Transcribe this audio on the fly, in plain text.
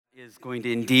Is going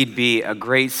to indeed be a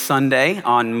great Sunday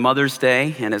on Mother's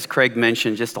Day, and as Craig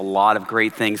mentioned, just a lot of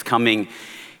great things coming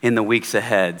in the weeks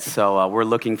ahead. So we're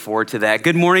looking forward to that.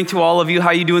 Good morning to all of you. How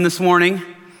are you doing this morning?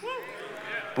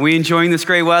 Are we enjoying this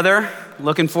great weather?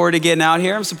 Looking forward to getting out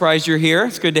here. I'm surprised you're here.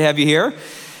 It's good to have you here.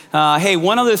 Hey,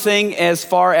 one other thing as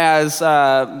far as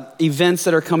events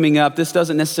that are coming up, this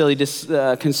doesn't necessarily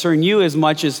concern you as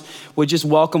much as would just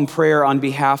welcome prayer on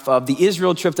behalf of the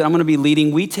Israel trip that I'm going to be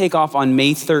leading. We take off on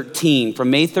May 13, from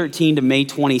May 13 to May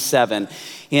 27.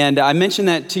 And I mentioned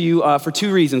that to you for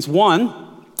two reasons. One,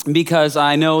 because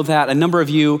I know that a number of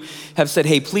you have said,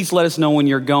 hey, please let us know when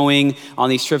you're going on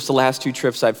these trips. The last two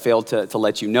trips, I've failed to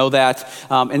let you know that.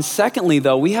 And secondly,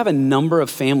 though, we have a number of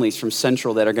families from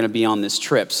Central that are going to be on this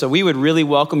trip. So we would really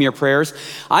welcome your prayers.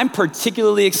 I'm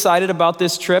particularly excited about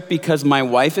this trip because my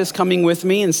wife is coming with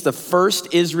me. And it's the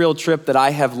first Israel trip that I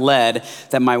have led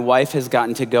that my wife has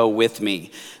gotten to go with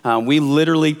me. We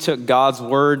literally took God's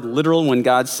word literal when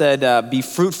God said, be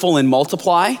fruitful and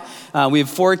multiply. We have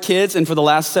 4 kids, and for the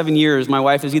last 7 years, my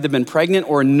wife has either been pregnant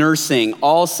or nursing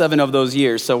all 7 of those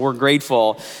years. So we're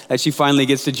grateful that she finally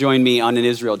gets to join me on an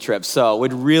Israel trip. So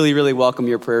would really, really welcome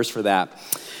your prayers for that.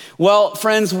 Well,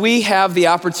 friends, we have the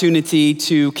opportunity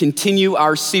to continue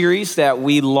our series that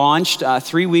we launched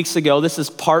 3 weeks ago. This is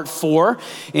part 4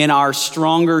 in our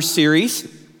Stronger series,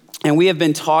 and we have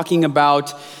been talking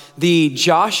about the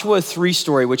Joshua 3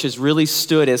 story, which has really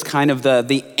stood as kind of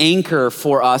the anchor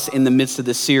for us in the midst of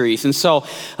this series. And so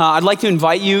I'd like to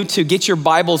invite you to get your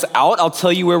Bibles out. I'll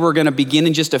tell you where we're going to begin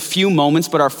in just a few moments,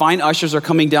 but our fine ushers are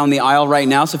coming down the aisle right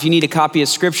now. So if you need a copy of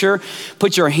Scripture,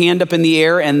 put your hand up in the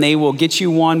air and they will get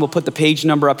you one. We'll put the page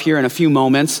number up here in a few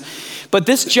moments. But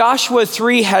this Joshua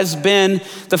 3 has been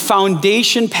the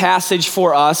foundation passage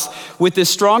for us with this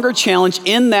Stronger challenge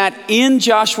in that in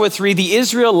Joshua 3, the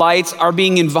Israelites are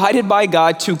being invited by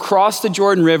God to cross the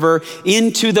Jordan River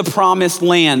into the promised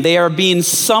land. They are being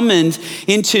summoned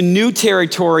into new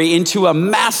territory, into a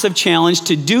massive challenge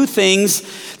to do things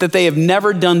that they have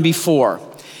never done before.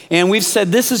 And we've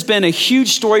said this has been a huge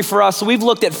story for us. So we've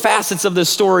looked at facets of the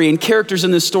story and characters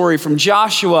in the story from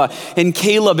Joshua and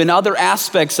Caleb and other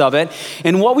aspects of it.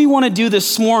 And what we want to do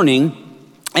this morning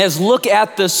is look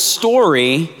at the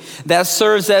story that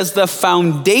serves as the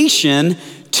foundation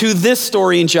to this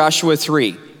story in Joshua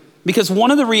 3. Because one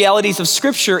of the realities of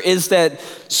Scripture is that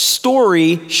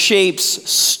story shapes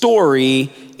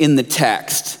story in the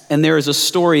text. And there is a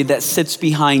story that sits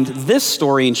behind this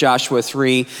story in Joshua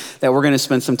 3 that we're going to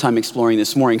spend some time exploring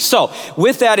this morning. So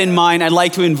with that in mind, I'd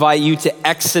like to invite you to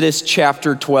Exodus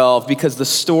chapter 12, because the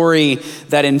story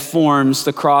that informs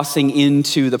the crossing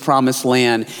into the promised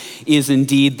land is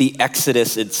indeed the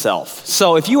Exodus itself.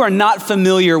 So if you are not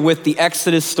familiar with the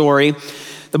Exodus story,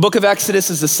 the book of Exodus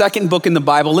is the second book in the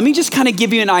Bible. Let me just kind of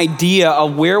give you an idea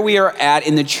of where we are at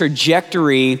in the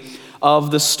trajectory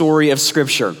of the story of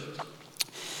Scripture.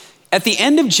 At the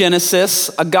end of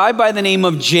Genesis, a guy by the name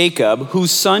of Jacob,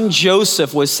 whose son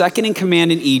Joseph was second in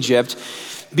command in Egypt,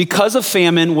 because of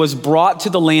famine, was brought to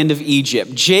the land of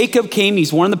Egypt. Jacob came,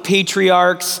 he's one of the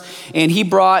patriarchs, and he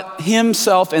brought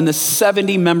himself and the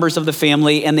 70 members of the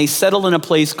family, and they settled in a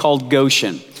place called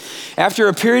Goshen. After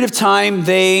a period of time,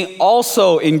 they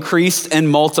also increased and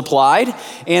multiplied,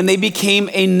 and they became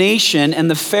a nation,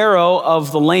 and the Pharaoh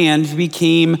of the land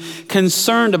became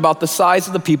concerned about the size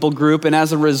of the people group, and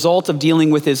as a result of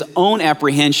dealing with his own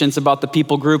apprehensions about the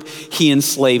people group, he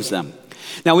enslaves them.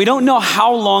 Now, we don't know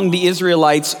how long the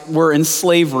Israelites were in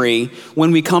slavery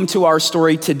when we come to our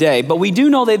story today, but we do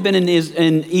know they've been in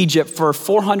Egypt for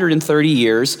 430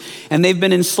 years, and they've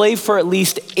been enslaved for at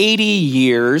least 80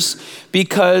 years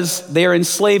because they are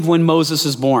enslaved when Moses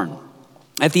is born.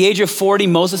 At the age of 40,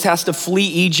 Moses has to flee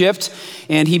Egypt,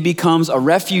 and he becomes a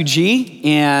refugee,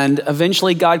 and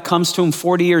eventually God comes to him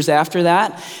 40 years after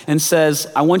that and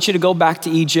says, I want you to go back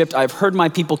to Egypt. I've heard my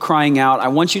people crying out. I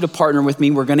want you to partner with me.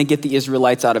 We're going to get the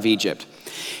Israelites out of Egypt.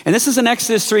 And this is in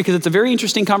Exodus 3 because it's a very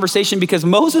interesting conversation, because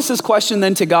Moses' question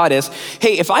then to God is,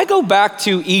 hey, if I go back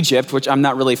to Egypt, which I'm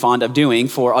not really fond of doing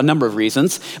for a number of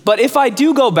reasons, but if I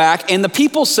do go back and the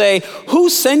people say, who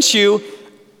sent you?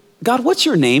 God, what's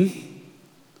your name?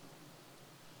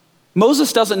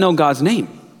 Moses doesn't know God's name.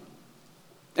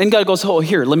 And God goes, oh,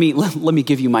 here, let me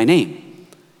give you my name.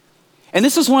 And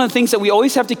this is one of the things that we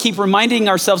always have to keep reminding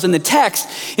ourselves in the text,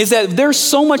 is that there's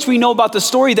so much we know about the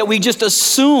story that we just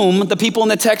assume the people in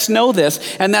the text know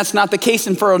this, and that's not the case.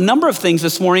 And for a number of things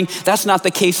this morning, that's not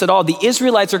the case at all. The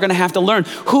Israelites are going to have to learn,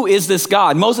 who is this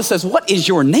God? Moses says, what is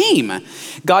your name?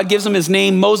 God gives him his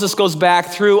name. Moses goes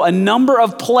back through a number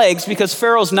of plagues because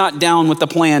Pharaoh's not down with the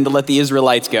plan to let the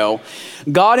Israelites go.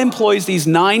 God employs these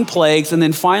 9 plagues, and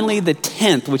then finally the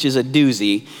 10th, which is a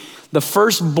doozy. The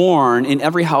firstborn in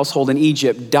every household in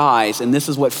Egypt dies, and this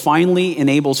is what finally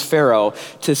enables Pharaoh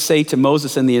to say to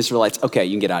Moses and the Israelites, okay,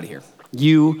 you can get out of here.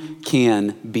 You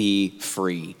can be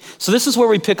free. So this is where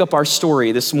we pick up our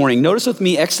story this morning. Notice with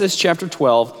me Exodus chapter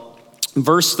 12,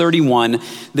 verse 31.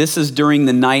 This is during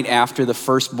the night after the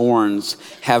firstborns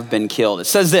have been killed. It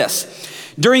says this: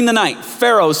 during the night,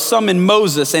 Pharaoh summoned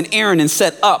Moses and Aaron and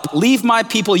said, up, leave my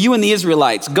people, you and the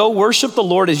Israelites. Go worship the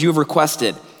Lord as you have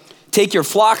requested. Take your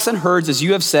flocks and herds as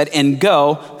you have said, and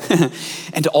go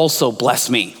and also bless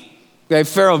me. Okay,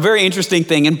 Pharaoh, very interesting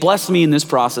thing, and bless me in this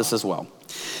process as well.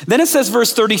 Then it says,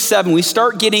 verse 37, we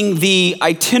start getting the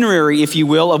itinerary, if you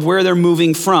will, of where they're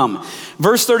moving from.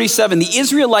 Verse 37, the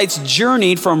Israelites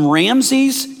journeyed from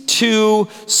Ramses to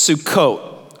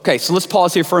Sukkot. Okay, so let's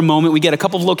pause here for a moment. We get a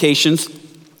couple of locations.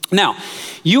 Now,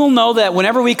 you'll know that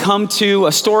whenever we come to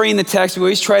a story in the text, we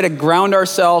always try to ground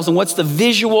ourselves and what's the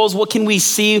visuals, what can we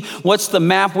see, what's the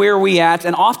map, where are we at?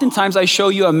 And oftentimes I show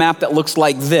you a map that looks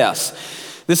like this.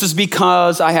 This is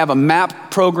because I have a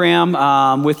map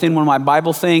program within one of my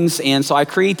Bible things, and so I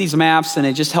create these maps, and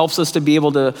it just helps us to be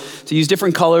able to use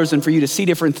different colors and for you to see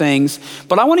different things.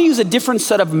 But I want to use a different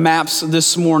set of maps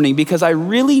this morning because I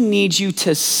really need you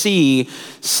to see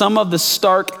some of the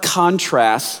stark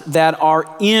contrasts that are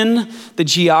in the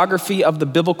geography of the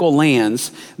biblical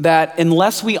lands that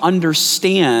unless we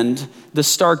understand the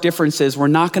stark differences, we're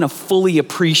not going to fully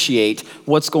appreciate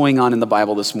what's going on in the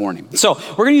Bible this morning. So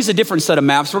we're going to use a different set of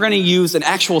maps. We're going to use an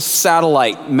actual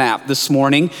satellite map this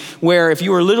morning, where if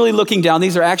you were literally looking down,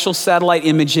 these are actual satellite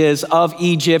images of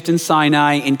Egypt and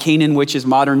Sinai and Canaan, which is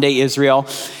modern day Israel.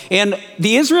 And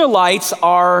the Israelites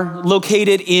are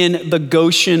located in the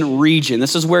Goshen region.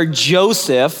 This is where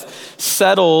Joseph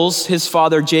settles his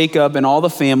father Jacob and all the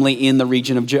family in the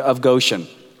region of Goshen.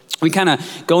 We kind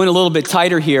of go in a little bit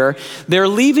tighter here. They're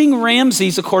leaving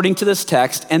Ramses, according to this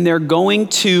text, and they're going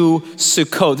to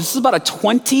Sukkot. This is about a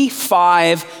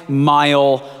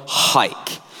 25-mile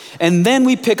hike. And then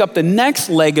we pick up the next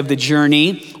leg of the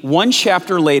journey, one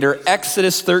chapter later,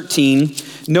 Exodus 13.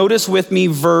 Notice with me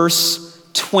verse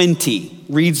 20.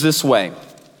 Reads this way.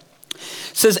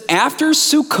 It says, after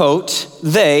Sukkot,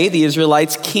 they, the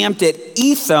Israelites, camped at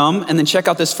Etham, and then check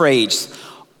out this phrase,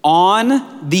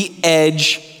 on the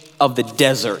edge of the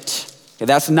desert. Okay,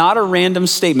 that's not a random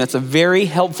statement. That's a very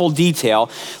helpful detail.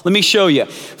 Let me show you.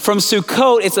 From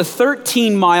Sukkot, it's a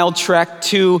 13-mile trek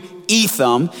to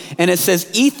Etham, and it says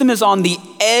Etham is on the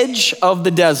edge of the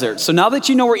desert. So now that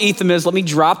you know where Etham is, let me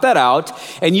drop that out,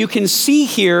 and you can see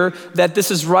here that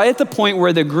this is right at the point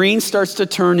where the green starts to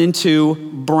turn into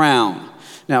brown.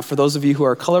 Now, for those of you who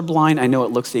are colorblind, I know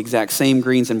it looks the exact same.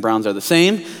 Greens and browns are the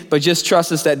same, but just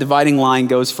trust us that dividing line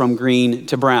goes from green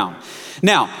to brown.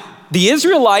 Now, the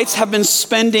Israelites have been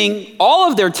spending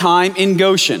all of their time in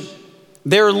Goshen.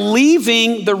 They're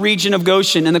leaving the region of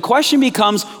Goshen. And the question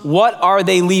becomes, what are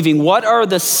they leaving? What are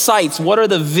the sights? What are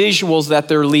the visuals that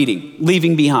they're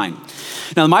leaving behind?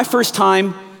 Now, my first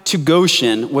time to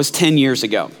Goshen was 10 years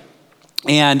ago.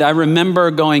 And I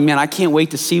remember going, man, I can't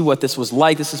wait to see what this was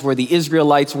like. This is where the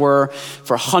Israelites were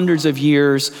for hundreds of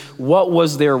years. What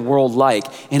was their world like?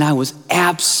 And I was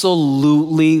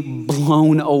absolutely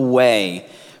blown away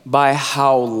by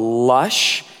how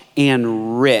lush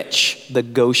and rich the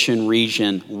Goshen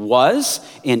region was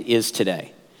and is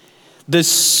today. The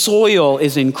soil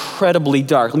is incredibly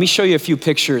dark. Let me show you a few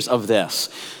pictures of this.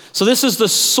 So this is the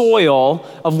soil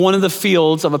of one of the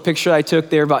fields of a picture I took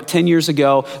there about 10 years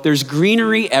ago. There's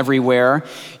greenery everywhere.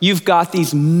 You've got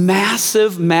these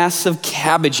massive, massive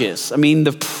cabbages. I mean,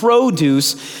 the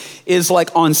produce is like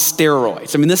on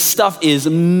steroids. I mean, this stuff is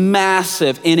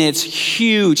massive and it's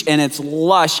huge and it's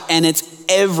lush and it's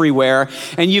everywhere.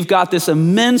 And you've got this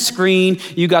immense green.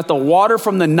 You got the water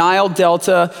from the Nile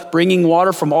Delta, bringing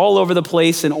water from all over the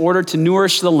place in order to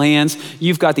nourish the lands.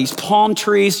 You've got these palm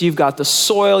trees. You've got the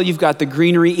soil. You've got the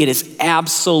greenery. It is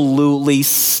absolutely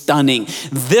stunning.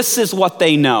 This is what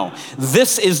they know.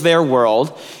 This is their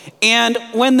world. And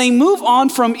when they move on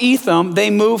from Etham, they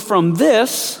move from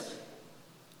this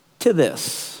to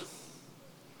this.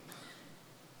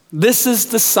 This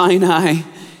is the Sinai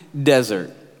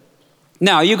Desert.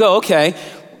 Now you go, okay,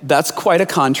 that's quite a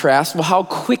contrast. Well, how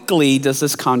quickly does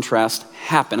this contrast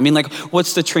happen? I mean, like,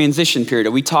 what's the transition period?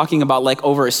 Are we talking about like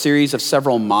over a series of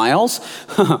several miles?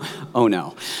 Oh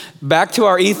no. Back to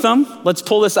our Etham. Let's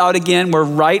pull this out again. We're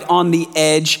right on the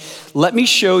edge. Let me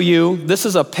show you. This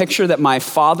is a picture that my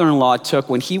father-in-law took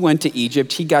when he went to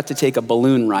Egypt. He got to take a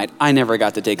balloon ride. I never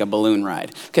got to take a balloon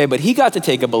ride. Okay, but he got to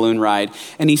take a balloon ride,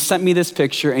 and he sent me this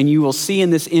picture, and you will see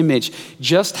in this image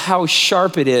just how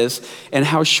sharp it is and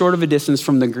how short of a distance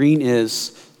from the green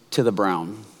is to the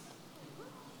brown.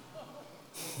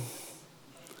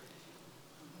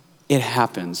 It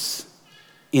happens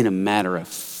in a matter of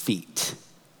feet.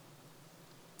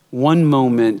 One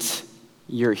moment,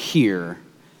 you're here.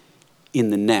 In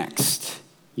the next,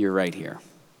 you're right here.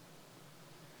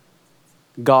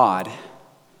 God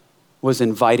was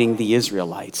inviting the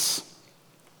Israelites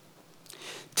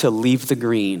to leave the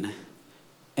green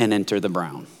and enter the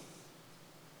brown.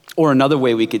 Or another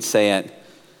way we could say it,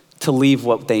 to leave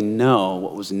what they know,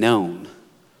 what was known,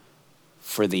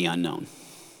 for the unknown.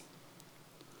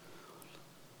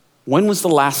 When was the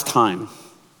last time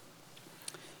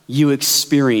you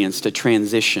experienced a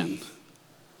transition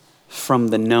from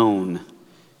the known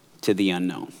to the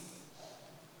unknown?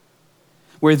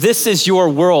 Where this is your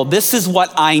world, this is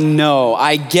what I know,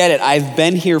 I get it, I've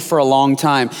been here for a long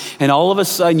time, and all of a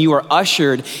sudden you are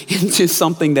ushered into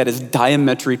something that is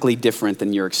diametrically different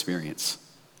than your experience.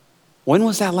 When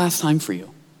was that last time for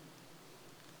you?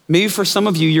 Maybe for some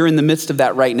of you, you're in the midst of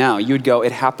that right now. You would go,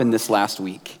 it happened this last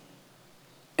week.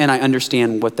 And I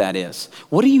understand what that is.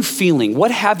 What are you feeling?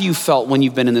 What have you felt when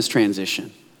you've been in this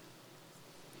transition?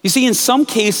 You see, in some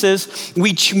cases,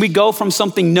 we go from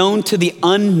something known to the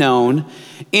unknown,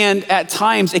 and at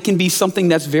times it can be something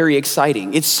that's very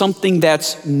exciting. It's something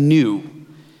that's new.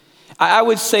 I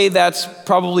would say that's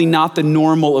probably not the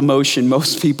normal emotion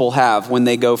most people have when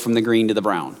they go from the green to the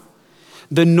brown.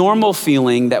 The normal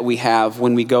feeling that we have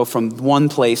when we go from one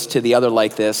place to the other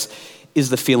like this is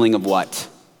the feeling of what?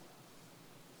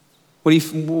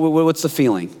 What's the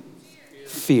feeling?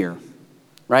 Fear,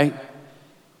 right?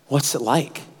 What's it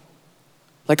like?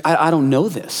 Like, I don't know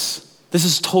this. This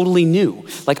is totally new.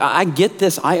 Like, I get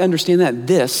this. I understand that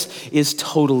this is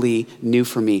totally new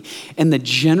for me. And the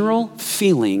general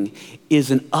feeling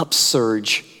is an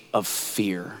upsurge of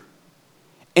fear.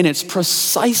 And it's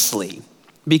precisely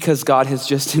because God has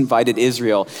just invited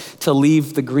Israel to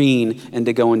leave the green and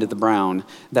to go into the brown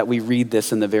that we read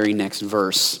this in the very next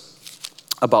verse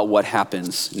about what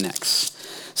happens next.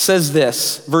 It says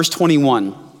this, verse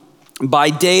 21, by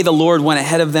day the Lord went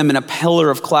ahead of them in a pillar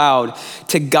of cloud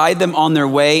to guide them on their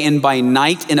way, and by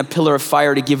night in a pillar of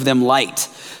fire to give them light,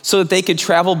 so that they could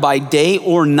travel by day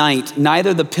or night.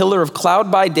 Neither the pillar of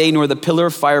cloud by day nor the pillar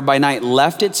of fire by night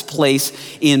left its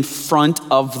place in front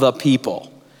of the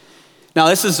people. Now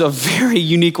this is a very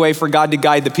unique way for God to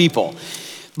guide the people.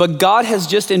 But God has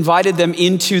just invited them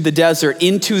into the desert,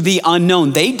 into the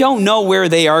unknown. They don't know where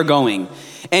they are going.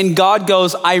 And God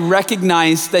goes, I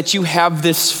recognize that you have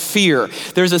this fear.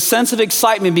 There's a sense of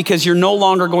excitement because you're no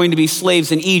longer going to be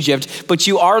slaves in Egypt, but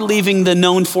you are leaving the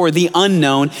known for the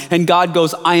unknown. And God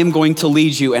goes, I am going to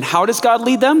lead you. And how does God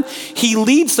lead them? He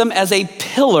leads them as a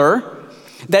pillar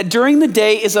that during the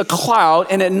day is a cloud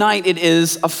and at night it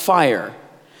is a fire.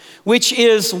 Which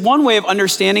is one way of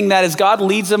understanding that as God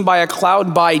leads them by a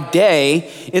cloud by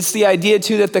day, it's the idea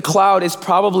too that the cloud is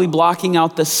probably blocking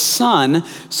out the sun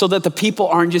so that the people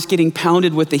aren't just getting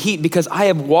pounded with the heat, because I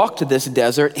have walked this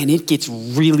desert and it gets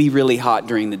really, really hot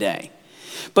during the day.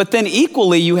 But then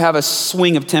equally, you have a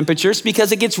swing of temperatures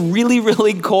because it gets really,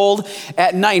 really cold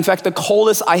at night. In fact, the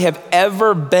coldest I have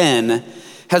ever been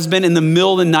has been in the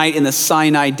middle of the night in the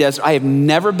Sinai desert. I have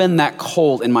never been that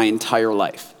cold in my entire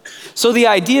life. So the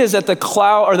idea is that the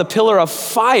cloud or the pillar of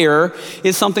fire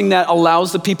is something that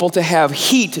allows the people to have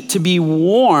heat, to be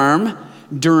warm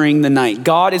during the night.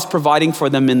 God is providing for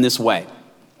them in this way.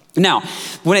 Now,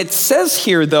 when it says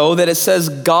here, though, that it says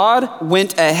God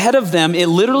went ahead of them, it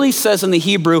literally says in the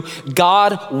Hebrew,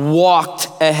 God walked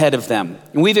ahead of them.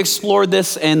 And we've explored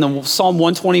this in the Psalm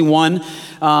 121,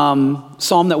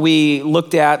 psalm that we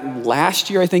looked at last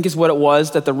year, I think is what it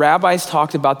was, that the rabbis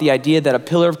talked about the idea that a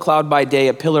pillar of cloud by day,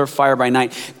 a pillar of fire by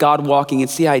night, God walking.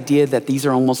 It's the idea that these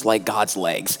are almost like God's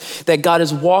legs, that God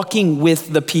is walking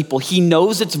with the people. He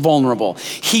knows it's vulnerable.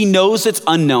 He knows it's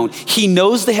unknown. He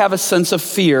knows they have a sense of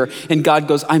fear, and God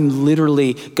goes, I'm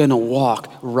literally gonna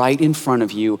walk right in front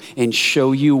of you and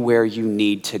show you where you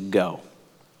need to go.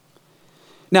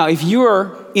 Now, if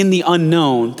you're in the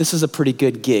unknown, this is a pretty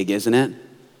good gig, isn't it?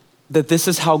 That this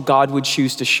is how God would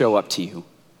choose to show up to you.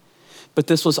 But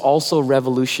this was also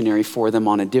revolutionary for them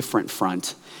on a different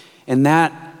front. And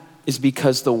that is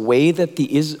because the way that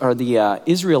the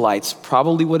Israelites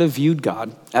probably would have viewed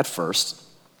God at first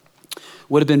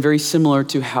would have been very similar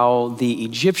to how the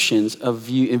Egyptians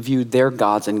viewed their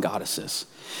gods and goddesses.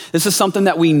 This is something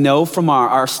that we know from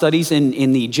our studies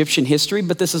in the Egyptian history,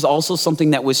 but this is also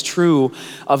something that was true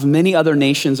of many other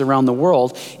nations around the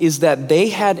world, is that they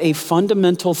had a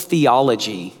fundamental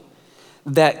theology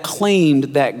that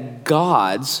claimed that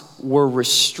gods were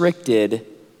restricted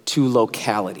to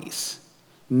localities,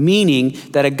 meaning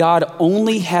that a god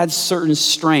only had certain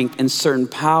strength and certain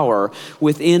power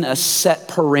within a set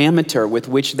parameter with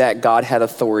which that god had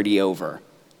authority over.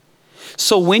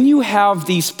 So when you have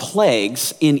these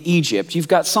plagues in Egypt, you've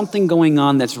got something going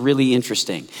on that's really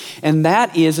interesting. And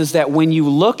that is that when you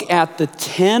look at the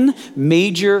 10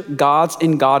 major gods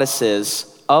and goddesses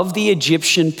of the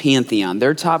Egyptian pantheon,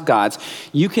 their top gods,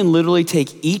 you can literally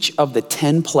take each of the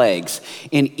 10 plagues,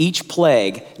 and each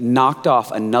plague knocked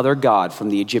off another god from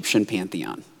the Egyptian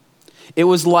pantheon. It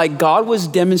was like God was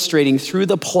demonstrating through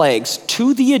the plagues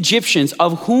to the Egyptians,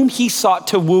 of whom he sought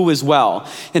to woo as well.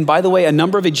 And by the way, a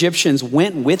number of Egyptians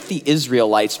went with the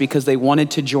Israelites because they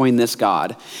wanted to join this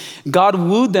God. God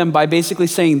wooed them by basically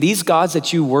saying, these gods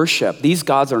that you worship, these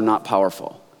gods are not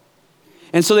powerful.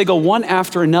 And so they go one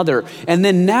after another. And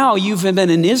then now you've been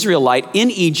an Israelite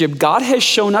in Egypt. God has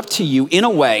shown up to you in a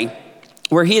way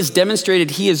where he has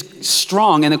demonstrated he is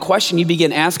strong. And the question you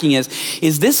begin asking is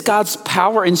this God's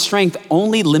power and strength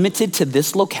only limited to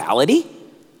this locality?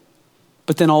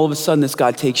 But then all of a sudden, this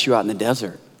God takes you out in the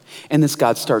desert, and this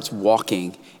God starts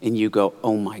walking, and you go,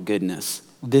 oh my goodness,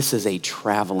 this is a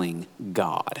traveling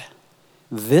God.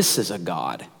 This is a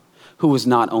God who was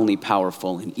not only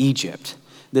powerful in Egypt,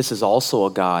 this is also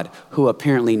a God who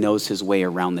apparently knows his way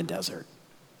around the desert.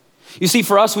 You see,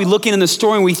 for us, we look in the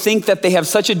story and we think that they have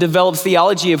such a developed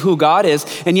theology of who God is,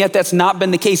 and yet that's not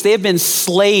been the case. They have been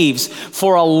slaves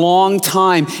for a long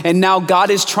time, and now God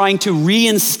is trying to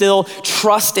reinstill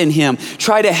trust in him,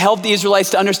 try to help the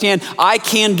Israelites to understand, I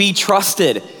can be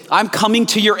trusted. I'm coming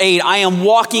to your aid. I am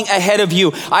walking ahead of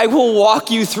you. I will walk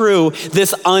you through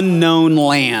this unknown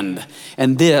land.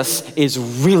 And this is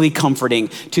really comforting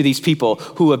to these people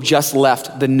who have just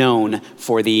left the known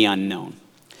for the unknown.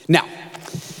 Now,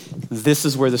 this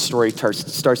is where the story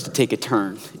starts to take a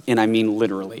turn, and I mean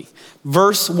literally.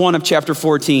 Verse 1 of chapter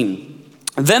 14.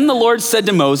 Then the Lord said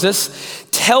to Moses,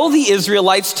 tell the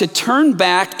Israelites to turn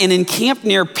back and encamp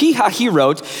near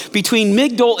Pi-hahirot between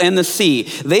Migdol and the sea.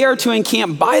 They are to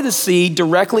encamp by the sea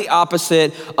directly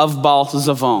opposite of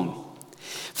Baal-Zevon.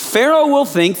 Pharaoh will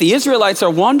think the Israelites are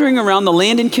wandering around the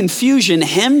land in confusion,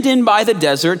 hemmed in by the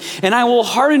desert, and I will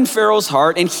harden Pharaoh's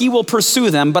heart, and he will pursue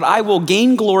them, but I will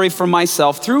gain glory for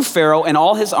myself through Pharaoh and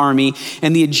all his army,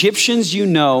 and the Egyptians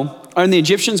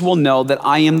will know that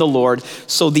I am the Lord.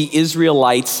 So the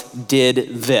Israelites did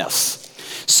this.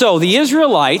 So the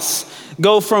Israelites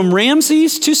go from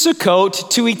Ramses to Sukkot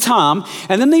to Etam,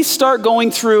 and then they start going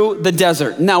through the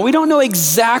desert. Now, we don't know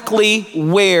exactly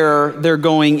where they're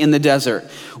going in the desert.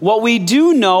 What we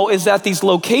do know is that these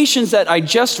locations that I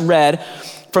just read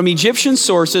from Egyptian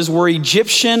sources were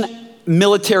Egyptian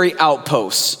military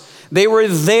outposts. They were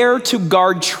there to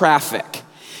guard traffic.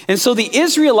 And so the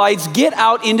Israelites get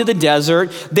out into the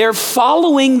desert. They're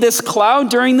following this cloud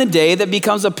during the day that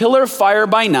becomes a pillar of fire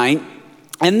by night.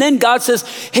 And then God says,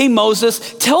 hey,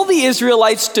 Moses, tell the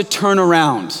Israelites to turn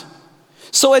around.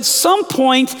 So at some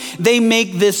point, they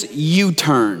make this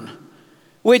U-turn,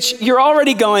 which you're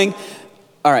already going,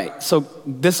 all right, so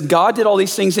this God did all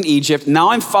these things in Egypt. Now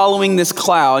I'm following this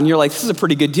cloud. And you're like, this is a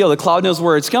pretty good deal. The cloud knows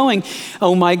where it's going.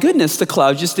 Oh my goodness, the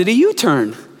cloud just did a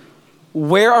U-turn.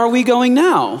 Where are we going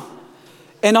now?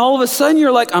 And all of a sudden,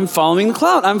 you're like, I'm following the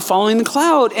cloud. I'm following the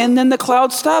cloud. And then the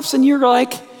cloud stops and you're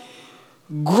like,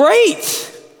 great.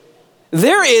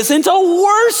 There isn't a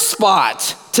worse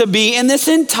spot to be in this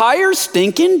entire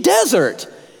stinking desert.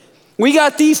 We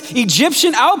got these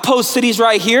Egyptian outpost cities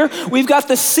right here. We've got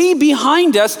the sea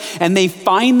behind us, and they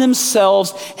find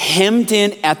themselves hemmed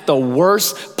in at the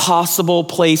worst possible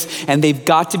place. And they've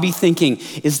got to be thinking,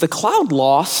 is the cloud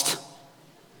lost?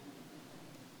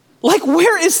 Like,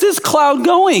 where is this cloud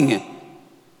going?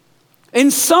 In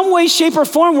some way, shape, or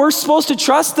form, we're supposed to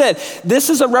trust that this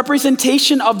is a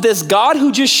representation of this God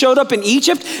who just showed up in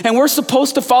Egypt, and we're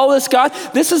supposed to follow this God.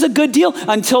 This is a good deal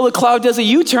until the cloud does a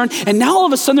U-turn, and now all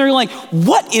of a sudden they're like,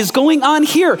 what is going on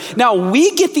here? Now,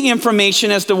 we get the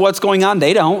information as to what's going on.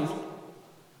 They don't.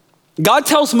 God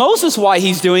tells Moses why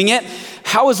he's doing it.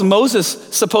 How is Moses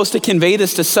supposed to convey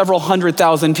this to several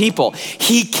 100,000 people?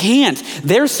 He can't.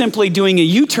 They're simply doing a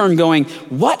U-turn going,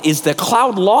 what, is the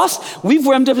cloud lost? We've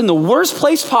ended up in the worst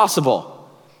place possible.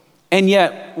 And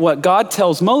yet what God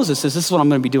tells Moses is, this is what I'm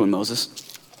going to be doing, Moses.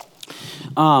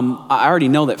 I already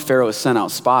know that Pharaoh has sent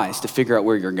out spies to figure out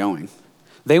where you're going.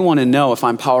 They want to know if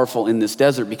I'm powerful in this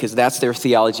desert because that's their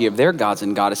theology of their gods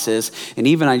and goddesses. And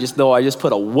even though I just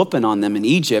put a whooping on them in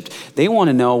Egypt, they want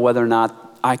to know whether or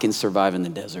not I can survive in the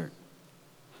desert.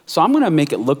 So I'm going to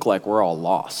make it look like we're all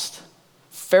lost.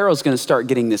 Pharaoh's going to start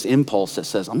getting this impulse that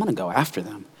says, I'm going to go after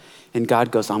them. And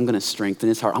God goes, I'm going to strengthen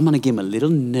his heart. I'm going to give him a little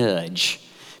nudge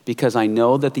because I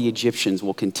know that the Egyptians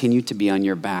will continue to be on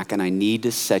your back and I need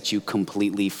to set you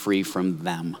completely free from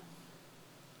them.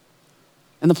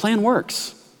 And the plan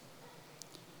works.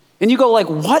 And you go like,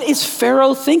 what is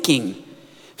Pharaoh thinking?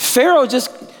 Pharaoh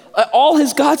all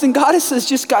his gods and goddesses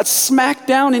just got smacked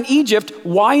down in Egypt.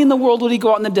 Why in the world would he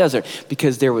go out in the desert?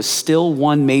 Because there was still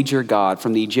one major god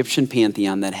from the Egyptian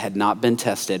pantheon that had not been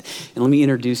tested. And let me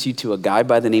introduce you to a guy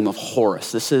by the name of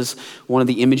Horus. This is one of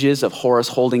the images of Horus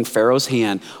holding Pharaoh's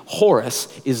hand. Horus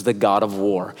is the god of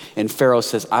war. And Pharaoh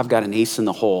says, I've got an ace in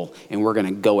the hole, and we're going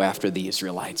to go after the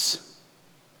Israelites.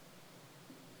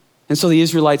 And so the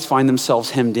Israelites find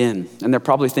themselves hemmed in, and they're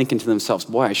probably thinking to themselves,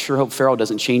 boy, I sure hope Pharaoh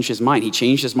doesn't change his mind. He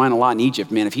changed his mind a lot in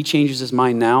Egypt. Man, if he changes his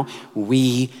mind now,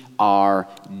 we are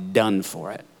done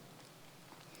for it.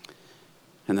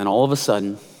 And then all of a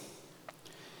sudden,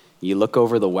 you look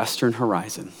over the western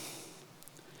horizon,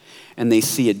 and they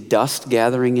see a dust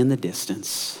gathering in the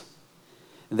distance.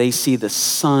 They see the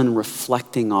sun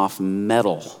reflecting off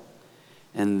metal,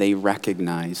 and they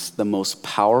recognize the most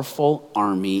powerful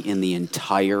army in the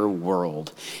entire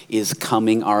world is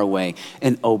coming our way.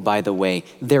 And oh, by the way,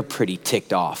 they're pretty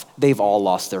ticked off. They've all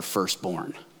lost their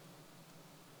firstborn.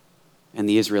 And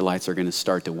the Israelites are going to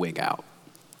start to wig out.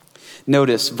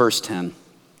 Notice verse 10.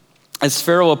 As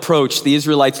Pharaoh approached, the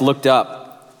Israelites looked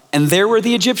up, and there were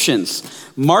the Egyptians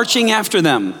marching after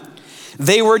them.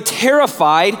 They were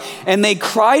terrified, and they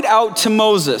cried out to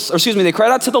they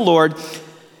cried out to the Lord.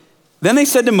 Then they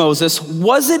said to Moses,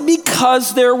 was it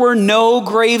because there were no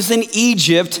graves in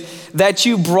Egypt that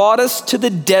you brought us to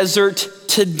the desert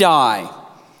to die?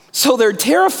 So they're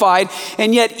terrified,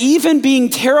 and yet even being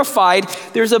terrified,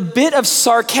 there's a bit of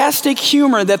sarcastic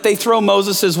humor that they throw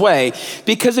Moses' way.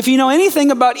 Because if you know anything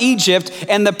about Egypt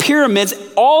and the pyramids,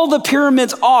 all the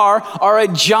pyramids are a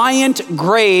giant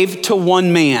grave to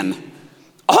one man.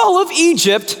 All of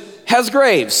Egypt has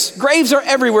graves. Graves are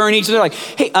everywhere in Egypt. They're like,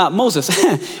 hey, Moses,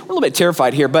 we're a little bit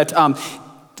terrified here, but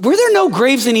were there no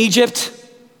graves in Egypt?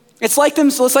 It's like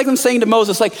them saying to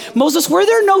Moses, like, Moses, were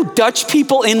there no Dutch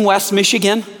people in West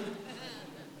Michigan?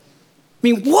 I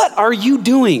mean, what are you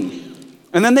doing?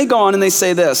 And then they go on and they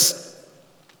say this.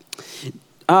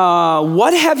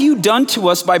 What have you done to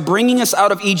us by bringing us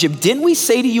out of Egypt? Didn't we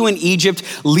say to you in Egypt,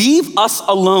 leave us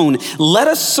alone, let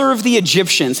us serve the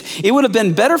Egyptians? It would have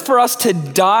been better for us to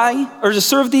die or to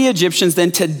serve the Egyptians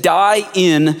than to die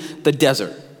in the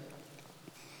desert.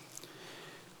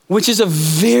 Which is a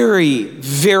very,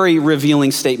 very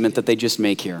revealing statement that they just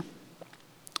make here.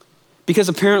 Because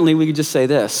apparently we could just say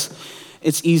this,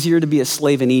 it's easier to be a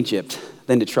slave in Egypt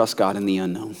than to trust God in the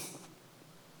unknown.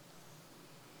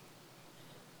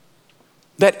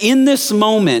 That in this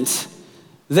moment,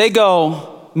 they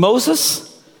go,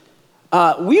 Moses,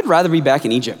 we'd rather be back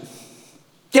in Egypt.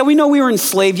 Yeah, we know we were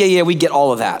enslaved. Yeah, we get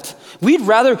all of that. We'd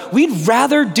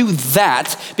rather do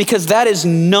that because that is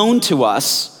known to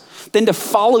us than to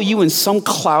follow you in some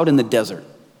cloud in the desert.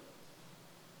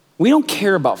 We don't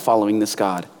care about following this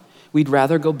God. We'd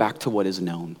rather go back to what is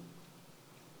known.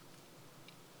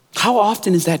 How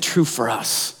often is that true for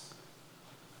us?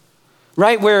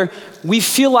 Right, where we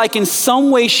feel like in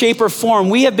some way, shape, or form,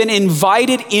 we have been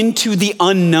invited into the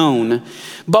unknown,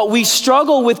 but we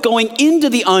struggle with going into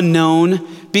the unknown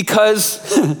because,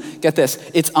 get this,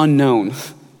 it's unknown.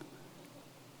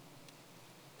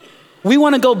 We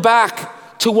want to go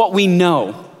back to what we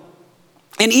know.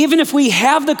 And even if we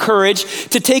have the courage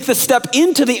to take the step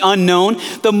into the unknown,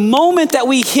 the moment that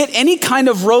we hit any kind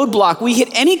of roadblock, we hit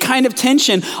any kind of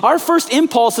tension, our first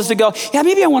impulse is to go, yeah,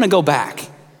 maybe I want to go back.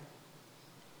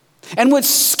 And what's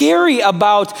scary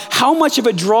about how much of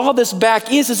a draw this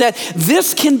back is that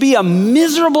this can be a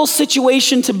miserable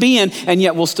situation to be in, and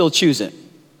yet we'll still choose it.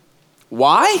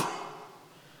 Why?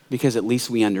 Because at least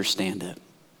we understand it.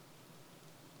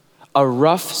 A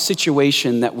rough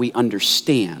situation that we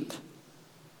understand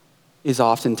is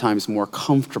oftentimes more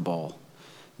comfortable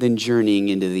than journeying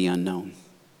into the unknown.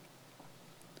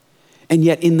 And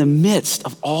yet in the midst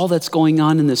of all that's going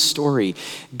on in this story,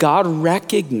 God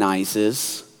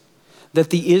recognizes that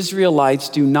the Israelites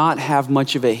do not have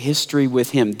much of a history with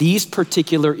him, these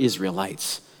particular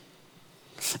Israelites.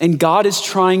 And God is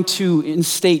trying to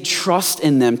instate trust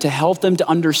in them to help them to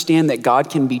understand that God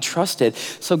can be trusted.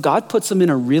 So God puts them in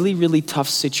a really, really tough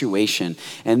situation.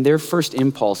 And their first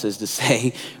impulse is to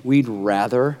say, we'd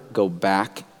rather go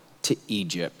back to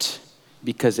Egypt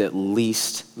because at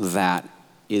least that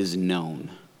is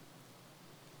known.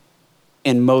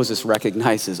 And Moses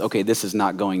recognizes, okay, this is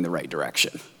not going the right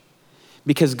direction.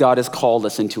 Because God has called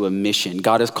us into a mission.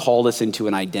 God has called us into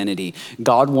an identity.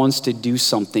 God wants to do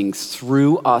something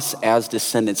through us as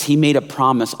descendants. He made a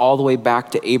promise all the way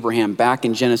back to Abraham, back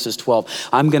in Genesis 12.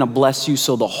 I'm going to bless you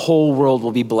so the whole world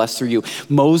will be blessed through you.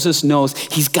 Moses knows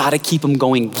he's got to keep them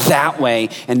going that way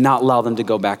and not allow them to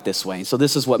go back this way. So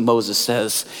this is what Moses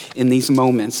says in these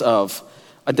moments of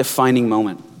a defining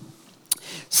moment.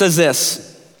 It says this,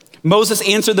 Moses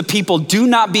answered the people, do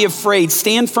not be afraid.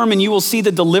 Stand firm and you will see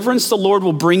the deliverance the Lord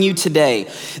will bring you today.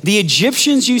 The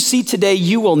Egyptians you see today,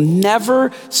 you will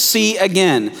never see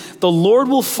again. The Lord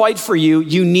will fight for you.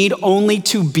 You need only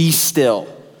to be still.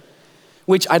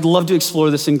 Which I'd love to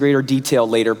explore this in greater detail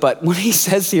later. But when he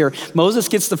says here, Moses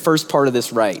gets the first part of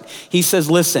this right. He says,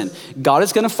 listen, God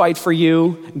is going to fight for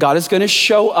you. God is going to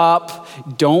show up.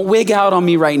 Don't wig out on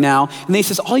me right now. And then he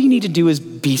says, all you need to do is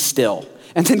be still.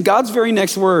 And then God's very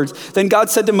next words, then God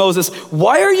said to Moses,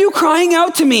 why are you crying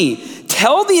out to me?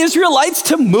 Tell the Israelites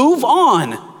to move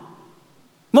on.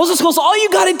 Moses goes, all you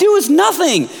got to do is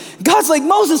nothing. God's like,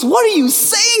 Moses, what are you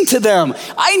saying to them?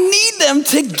 I need them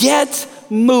to get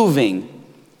moving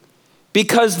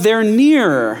because they're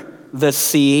near the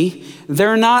sea.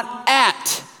 They're not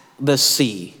at the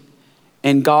sea.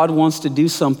 And God wants to do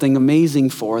something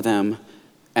amazing for them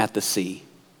at the sea.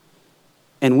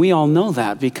 And we all know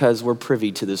that because we're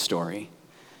privy to the story.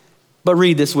 But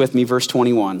read this with me, verse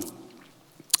 21.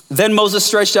 Then Moses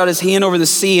stretched out his hand over the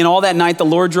sea, and all that night the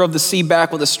Lord drove the sea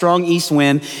back with a strong east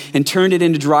wind and turned it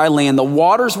into dry land. The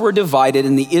waters were divided,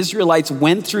 and the Israelites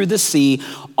went through the sea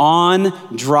on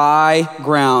dry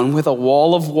ground with a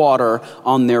wall of water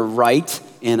on their right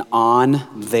and on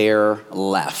their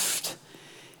left.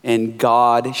 And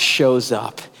God shows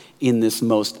up in this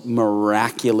most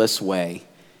miraculous way.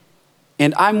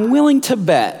 And I'm willing to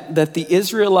bet that the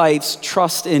Israelites'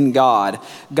 trust in God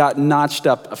got notched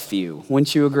up a few.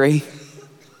 Wouldn't you agree?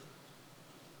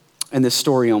 And this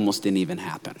story almost didn't even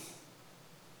happen.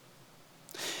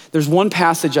 There's one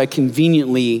passage I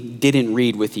conveniently didn't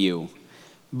read with you,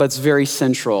 but it's very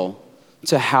central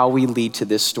to how we lead to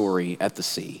this story at the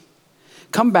sea.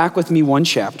 Come back with me one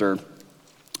chapter,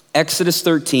 Exodus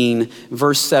 13,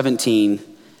 verse 17,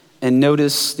 and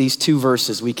notice these two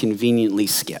verses we conveniently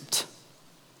skipped.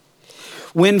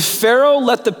 When Pharaoh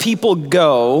let the people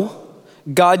go,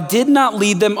 God did not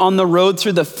lead them on the road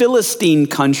through the Philistine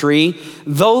country,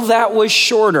 though that was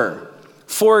shorter.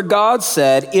 For God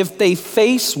said, if they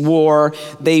face war,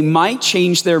 they might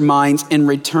change their minds and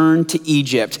return to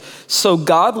Egypt. So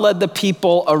God led the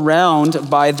people around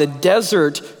by the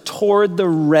desert toward the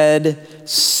Red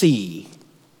Sea.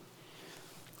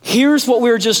 Here's what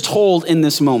we were just told in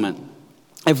this moment.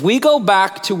 If we go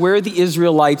back to where the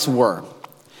Israelites were,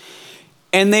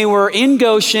 and they were in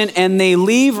Goshen and they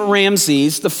leave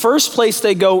Ramses, the first place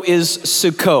they go is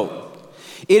Sukkot.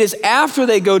 It is after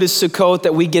they go to Sukkot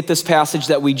that we get this passage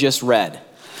that we just read.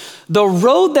 The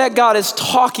road that God is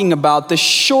talking about, the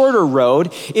shorter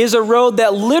road, is a road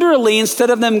that literally, instead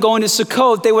of them going to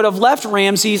Sukkot, they would have left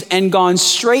Ramses and gone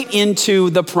straight into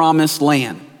the promised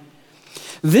land.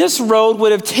 This road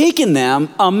would have taken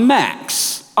them a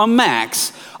max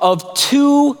of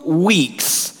 2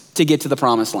 weeks to get to the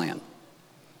promised land.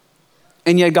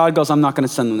 And yet God goes, I'm not going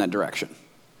to send them that direction.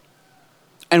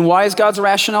 And why is God's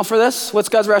rationale for this? What's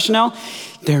God's rationale?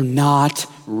 They're not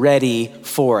ready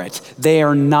for it. They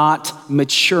are not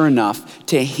mature enough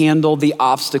to handle the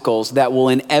obstacles that will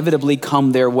inevitably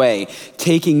come their way,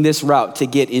 taking this route to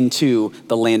get into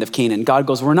the land of Canaan. God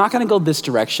goes, we're not going to go this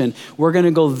direction. We're going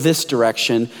to go this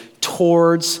direction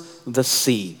towards the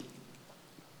sea.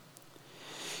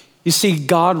 You see,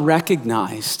 God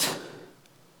recognized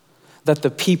that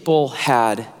the people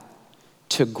had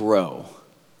to grow.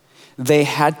 They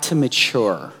had to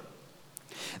mature.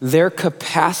 Their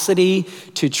capacity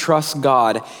to trust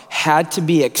God had to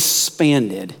be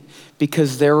expanded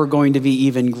because there were going to be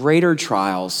even greater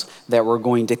trials that were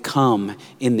going to come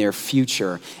in their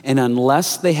future. And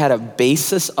unless they had a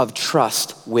basis of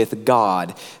trust with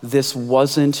God, this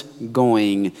wasn't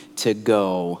going to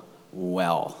go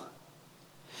well.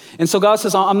 And so God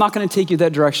says, I'm not going to take you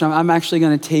that direction. I'm actually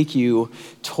going to take you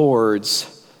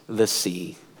towards the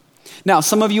sea. Now,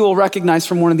 some of you will recognize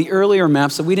from one of the earlier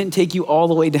maps that we didn't take you all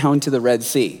the way down to the Red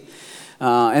Sea.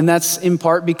 And that's in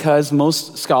part because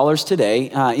most scholars today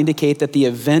indicate that the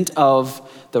event of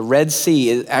The Red Sea,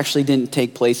 it actually didn't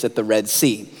take place at the Red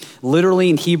Sea. Literally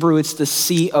in Hebrew, it's the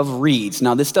Sea of Reeds.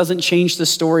 Now, this doesn't change the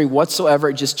story whatsoever.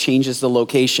 It just changes the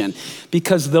location,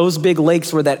 because those big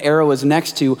lakes where that arrow is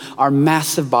next to are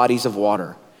massive bodies of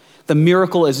water. The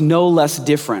miracle is no less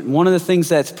different. One of the things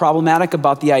that's problematic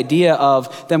about the idea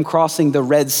of them crossing the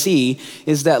Red Sea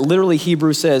is that literally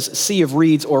Hebrew says Sea of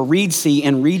Reeds or Reed Sea,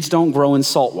 and reeds don't grow in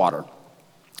salt water.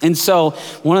 And so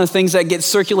one of the things that gets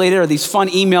circulated are these fun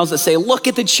emails that say, look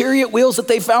at the chariot wheels that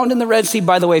they found in the Red Sea.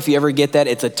 By the way, if you ever get that,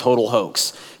 it's a total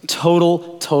hoax.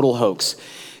 Total hoax.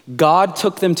 God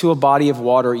took them to a body of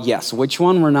water, yes. Which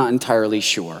one, we're not entirely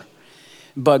sure.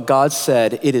 But God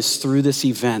said, it is through this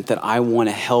event that I want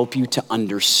to help you to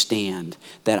understand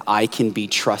that I can be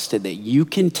trusted, that you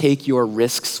can take your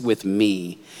risks with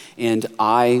me, and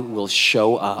I will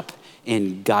show up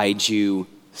and guide you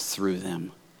through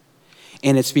them.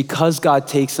 And it's because God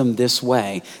takes them this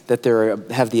way that they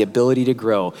have the ability to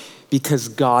grow, because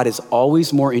God is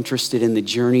always more interested in the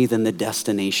journey than the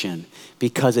destination,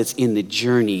 because it's in the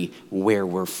journey where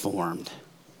we're formed.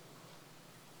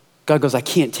 God goes, I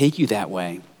can't take you that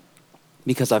way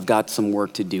because I've got some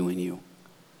work to do in you.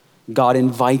 God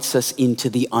invites us into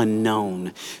the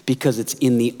unknown because it's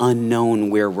in the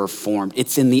unknown where we're formed.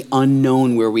 It's in the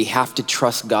unknown where we have to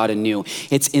trust God anew.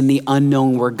 It's in the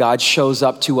unknown where God shows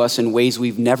up to us in ways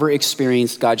we've never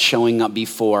experienced God showing up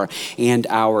before. And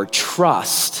our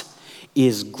trust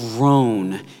is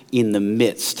grown in the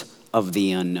midst of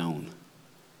the unknown.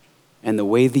 And the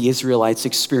way the Israelites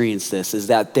experienced this is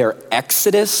that their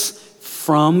exodus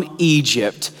from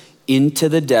Egypt into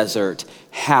the desert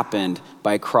happened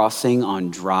by crossing on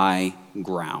dry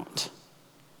ground.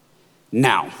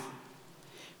 Now,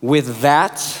 with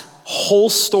that whole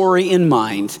story in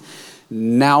mind,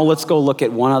 now let's go look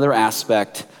at one other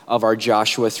aspect of our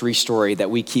Joshua 3 story that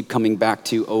we keep coming back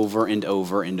to over and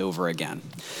over and over again.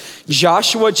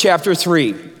 Joshua chapter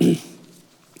 3.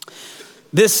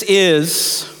 This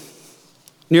is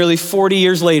nearly 40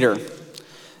 years later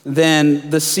than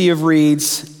the Sea of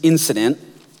Reeds incident.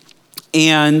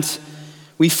 And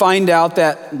we find out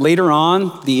that later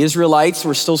on, the Israelites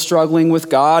were still struggling with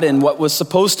God, and what was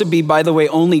supposed to be, by the way,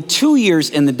 only 2 years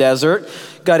in the desert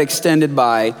got extended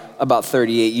by about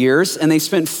 38 years, and they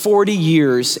spent 40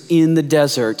 years in the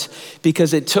desert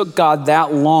because it took God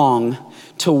that long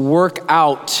to work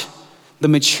out the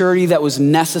maturity that was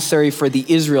necessary for the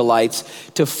Israelites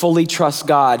to fully trust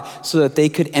God so that they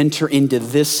could enter into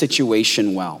this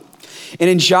situation well. And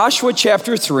in Joshua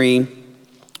chapter 3,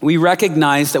 we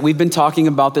recognize that we've been talking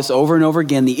about this over and over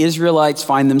again. The Israelites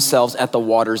find themselves at the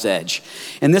water's edge.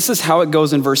 And this is how it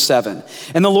goes in verse 7.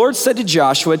 And the Lord said to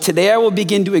Joshua, today I will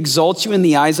begin to exalt you in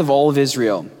the eyes of all of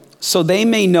Israel, so they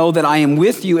may know that I am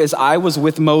with you as I was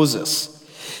with Moses.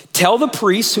 Tell the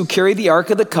priests who carry the Ark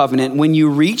of the Covenant, when you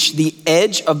reach the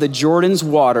edge of the Jordan's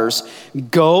waters,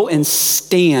 go and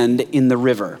stand in the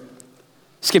river.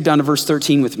 Skip down to verse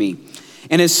 13 with me.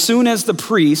 And as soon as the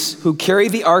priests who carry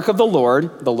the ark of the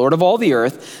Lord of all the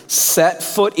earth, set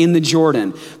foot in the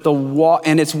Jordan,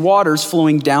 and its waters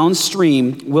flowing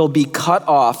downstream will be cut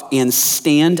off and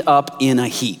stand up in a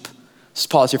heap. Let's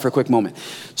pause here for a quick moment.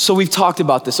 So we've talked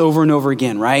about this over and over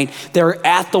again, right? They're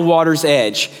at the water's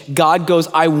edge. God goes,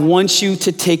 I want you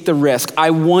to take the risk.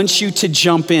 I want you to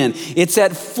jump in. It's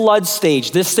at flood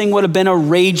stage. This thing would have been a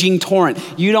raging torrent.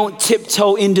 You don't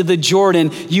tiptoe into the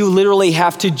Jordan. You literally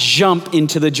have to jump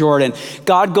into the Jordan.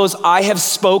 God goes, I have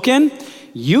spoken.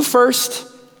 You first.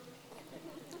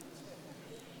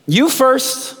 You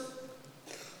first.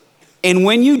 And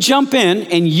when you jump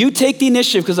in and you take the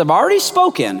initiative, because I've already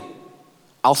spoken,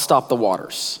 I'll stop the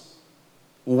waters.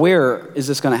 Where is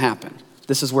this going to happen?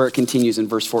 This is where it continues in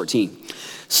verse 14.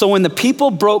 So when the people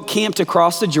broke camp to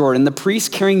cross the Jordan, the priests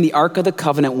carrying the Ark of the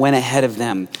Covenant went ahead of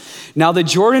them. Now the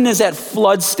Jordan is at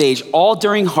flood stage, all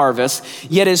during harvest.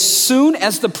 Yet as soon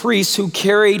as the priests who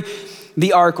carried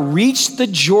the ark reached the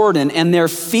Jordan and their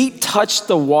feet touched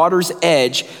the water's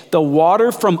edge, the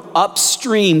water from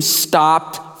upstream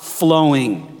stopped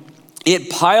flowing.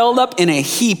 It piled up in a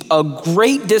heap a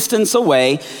great distance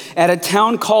away at a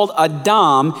town called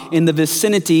Adam in the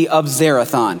vicinity of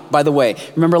Zarethan. By the way,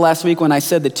 remember last week when I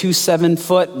said the 2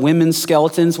 7-foot women's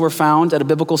skeletons were found at a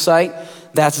biblical site?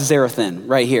 That's Zarethan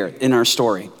right here in our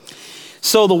story.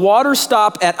 So the water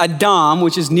stopped at Adam,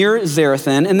 which is near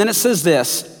Zarethan, and then it says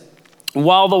this.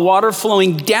 while the water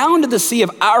flowing down to the Sea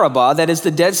of Arabah, that is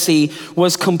the Dead Sea,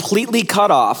 was completely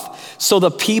cut off. So the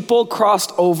people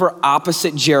crossed over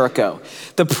opposite Jericho.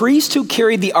 The priest who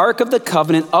carried the Ark of the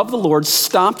Covenant of the Lord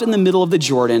stopped in the middle of the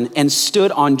Jordan and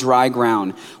stood on dry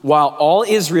ground, while all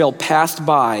Israel passed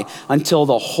by until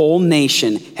the whole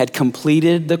nation had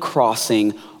completed the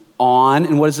crossing on,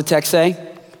 and what does the text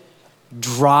say?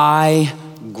 Dry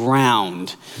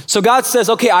ground. So God says,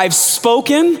 okay, I've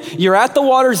spoken. You're at the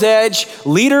water's edge.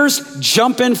 Leaders,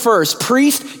 jump in first.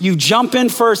 Priest, you jump in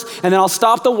first, and then I'll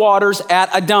stop the waters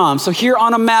at Adam. So here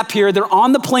on a map here, they're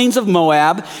on the plains of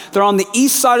Moab. They're on the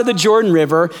east side of the Jordan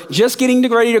River, just getting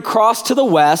ready to cross to the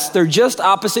west. They're just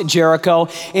opposite Jericho,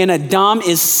 and Adam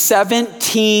is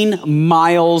 17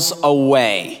 miles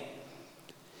away.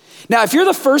 Now, if you're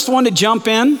the first one to jump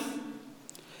in,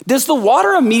 does the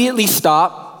water immediately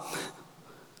stop?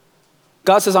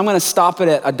 God says, I'm going to stop it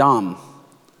at Adam.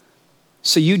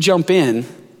 So you jump in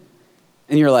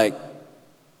and you're like,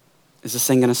 is this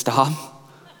thing going to stop?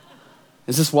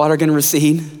 Is this water going to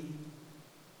recede?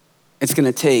 It's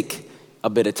going to take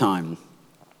a bit of time.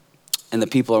 And the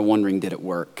people are wondering, did it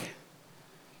work?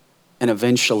 And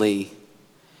eventually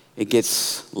it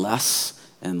gets less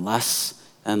and less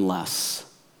and less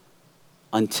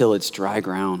until it's dry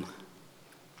ground.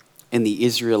 And the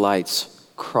Israelites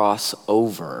cross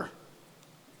over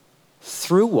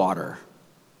through water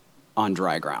on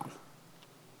dry ground.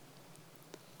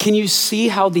 Can you see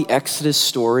how the Exodus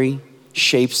story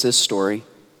shapes this story?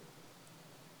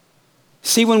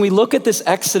 See, when we look at this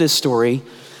Exodus story,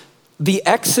 the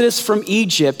Exodus from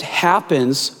Egypt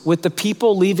happens with the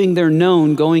people leaving their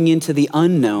known, going into the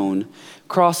unknown,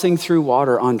 crossing through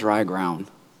water on dry ground.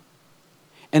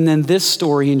 And then this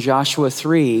story in Joshua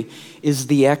 3 is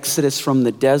the exodus from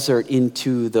the desert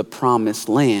into the promised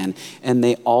land. And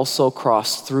they also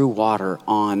cross through water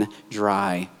on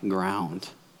dry ground.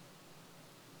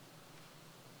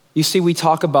 You see, we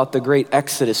talk about the great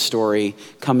Exodus story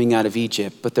coming out of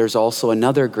Egypt, but there's also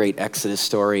another great Exodus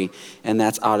story, and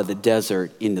that's out of the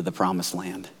desert into the promised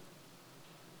land.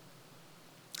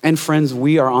 And friends,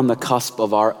 we are on the cusp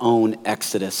of our own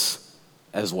Exodus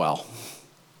as well.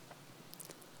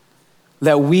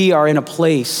 That we are in a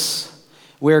place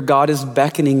where God is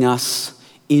beckoning us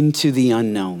into the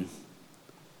unknown.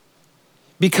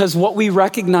 Because what we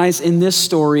recognize in this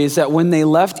story is that when they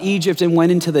left Egypt and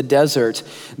went into the desert,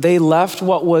 they left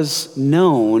what was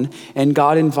known and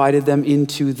God invited them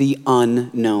into the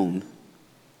unknown.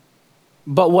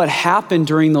 But what happened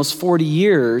during those 40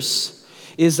 years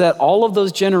is that all of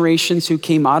those generations who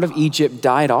came out of Egypt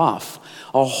died off.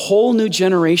 A whole new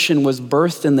generation was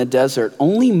birthed in the desert.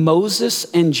 Only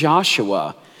Moses and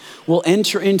Joshua will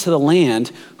enter into the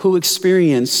land who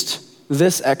experienced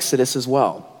this exodus as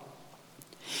well.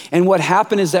 And what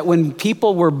happened is that when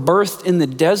people were birthed in the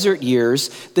desert years,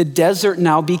 the desert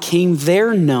now became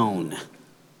their known.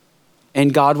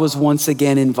 And God was once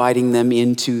again inviting them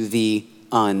into the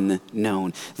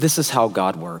unknown. This is how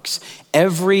God works.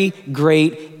 Every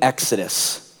great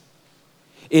exodus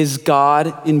is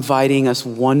God inviting us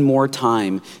one more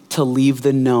time to leave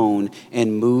the known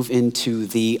and move into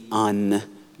the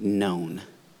unknown.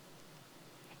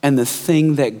 And the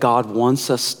thing that God wants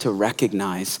us to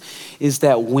recognize is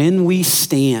that when we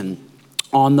stand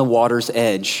on the water's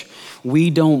edge, we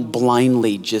don't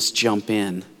blindly just jump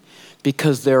in,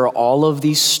 because there are all of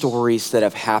these stories that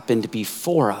have happened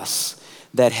before us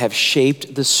that have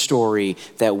shaped the story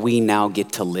that we now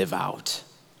get to live out.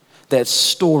 That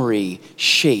story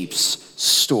shapes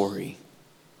story.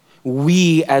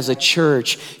 We as a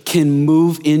church can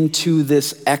move into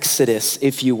this exodus,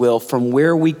 if you will, from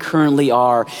where we currently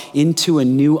are into a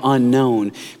new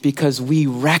unknown, because we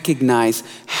recognize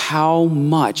how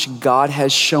much God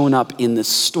has shown up in the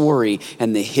story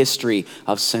and the history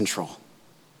of Central.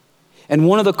 And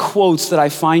one of the quotes that I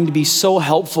find to be so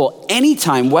helpful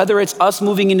anytime, whether it's us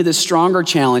moving into this stronger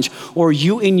challenge or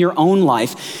you in your own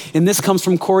life, and this comes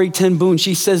from Corrie ten Boom.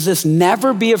 She says this: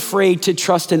 never be afraid to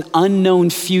trust an unknown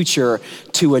future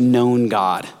to a known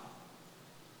God.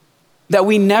 That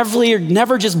we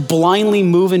never just blindly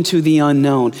move into the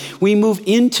unknown. We move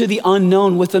into the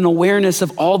unknown with an awareness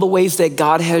of all the ways that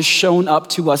God has shown up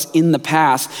to us in the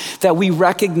past. That we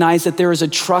recognize that there is a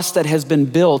trust that has been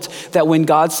built, that when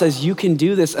God says, you can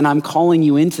do this and I'm calling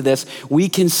you into this, we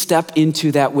can step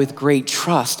into that with great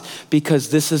trust, because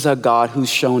this is a God who's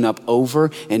shown up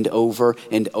over and over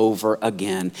and over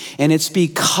again. And it's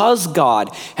because God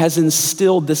has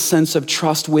instilled this sense of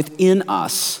trust within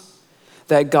us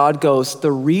that God goes, the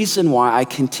reason why I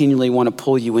continually want to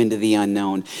pull you into the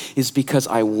unknown is because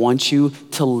I want you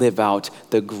to live out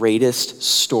the greatest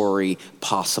story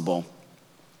possible.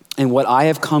 And what I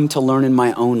have come to learn in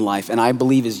my own life, and I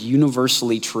believe is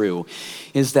universally true,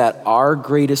 is that our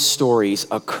greatest stories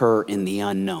occur in the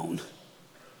unknown.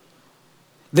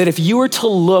 That if you were to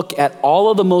look at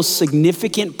all of the most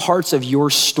significant parts of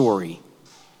your story,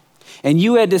 and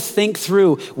you had to think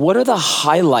through, what are the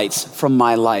highlights from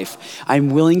my life?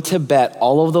 I'm willing to bet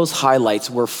all of those highlights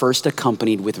were first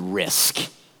accompanied with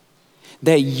risk.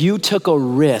 That you took a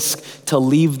risk to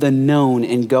leave the known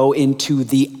and go into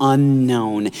the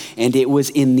unknown. And it was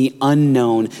in the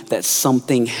unknown that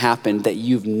something happened that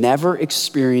you've never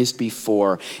experienced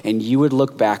before. And you would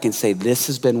look back and say, this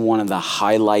has been one of the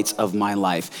highlights of my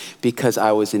life because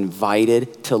I was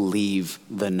invited to leave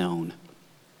the known.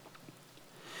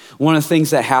 One of the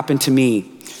things that happened to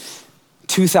me,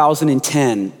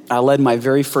 2010, I led my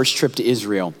very first trip to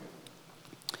Israel.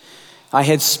 I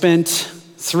had spent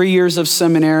 3 years of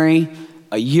seminary,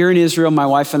 a year in Israel, my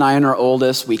wife and I and our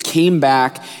oldest. We came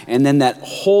back, and then that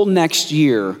whole next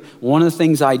year, one of the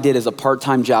things I did as a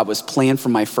part-time job was plan for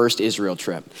my first Israel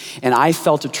trip. And I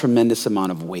felt a tremendous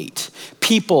amount of weight.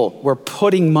 People were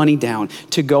putting money down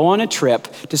to go on a trip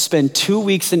to spend 2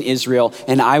 weeks in Israel,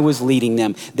 and I was leading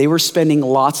them. They were spending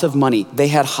lots of money. They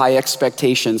had high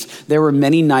expectations. There were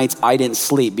many nights I didn't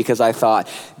sleep because I thought,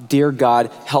 dear God,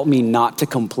 help me not to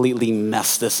completely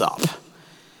mess this up.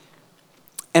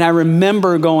 And I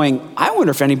remember going, I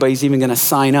wonder if anybody's even gonna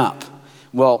sign up.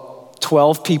 Well,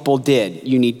 12 people did.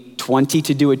 You need 20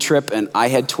 to do a trip, and I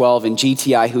had 12, and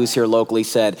GTI, who's here locally,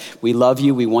 said, we love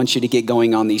you, we want you to get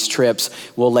going on these trips,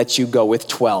 we'll let you go with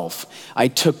 12. I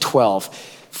took 12.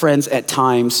 Friends, at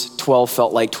times, 12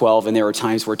 felt like 12, and there were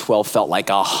times where 12 felt like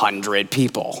 100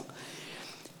 people.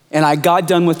 And I got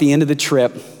done with the end of the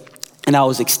trip, and I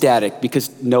was ecstatic because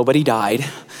nobody died.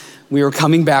 We were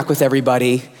coming back with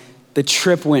everybody. The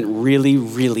trip went really,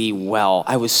 really well.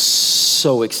 I was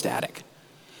so ecstatic.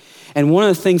 And one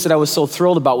of the things that I was so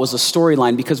thrilled about was the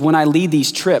storyline, because when I lead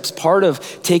these trips, part of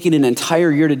taking an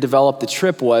entire year to develop the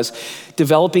trip was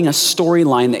developing a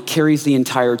storyline that carries the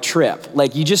entire trip.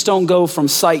 Like, you just don't go from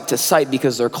site to site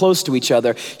because they're close to each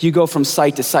other. You go from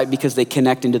site to site because they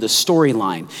connect into the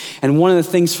storyline. And one of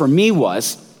the things for me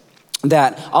was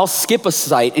that I'll skip a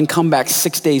site and come back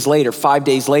 6 days later, 5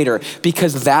 days later,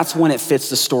 because that's when it fits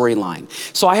the storyline.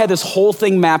 So I had this whole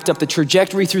thing mapped up, the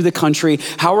trajectory through the country,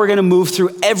 how we're gonna move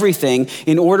through everything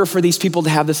in order for these people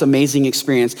to have this amazing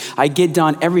experience. I get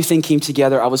done, everything came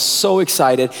together. I was so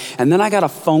excited. And then I got a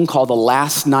phone call the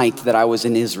last night that I was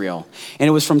in Israel. And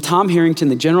it was from Tom Harrington,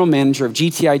 the general manager of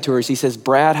GTI Tours. He says,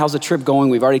 Brad, how's the trip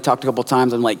going? We've already talked a couple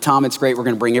times. I'm like, Tom, it's great. We're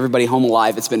gonna bring everybody home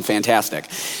alive. It's been fantastic.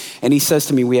 And he says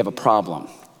to me, we have a problem.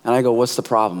 And I go, what's the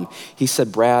problem? He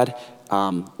said, Brad,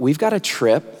 we've got a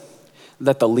trip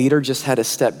that the leader just had to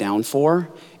step down for,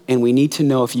 and we need to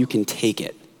know if you can take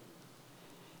it.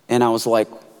 And I was like,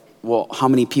 well, how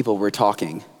many people we're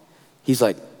talking? He's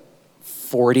like,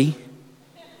 40.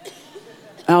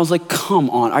 And I was like,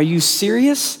 come on, are you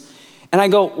serious? And I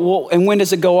go, well, and when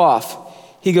does it go off?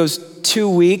 He goes, 2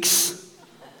 weeks.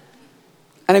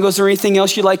 And I go, is there anything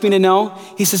else you'd like me to know?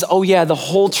 He says, oh yeah, the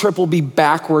whole trip will be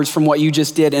backwards from what you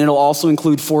just did, and it'll also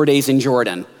include 4 days in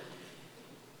Jordan.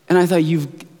 And I thought,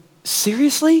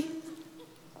 seriously?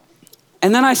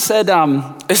 And then I said,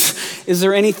 is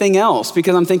there anything else?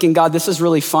 Because I'm thinking, God, this is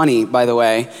really funny, by the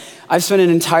way. I've spent an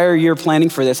entire year planning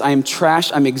for this. I am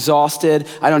trashed, I'm exhausted,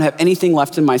 I don't have anything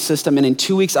left in my system, and in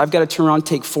 2 weeks, I've got to turn around,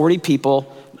 take 40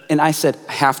 people, and I said,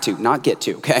 have to, not get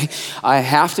to, okay? I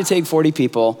have to take 40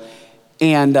 people,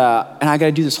 and I got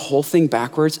to do this whole thing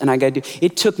backwards, and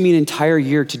it took me an entire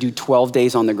year to do 12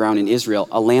 days on the ground in Israel,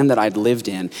 a land that I'd lived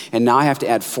in, and now I have to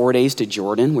add 4 days to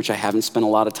Jordan, which I haven't spent a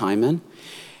lot of time in.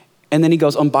 And then he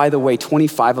goes, by the way,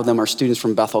 25 of them are students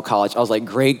from Bethel College. I was like,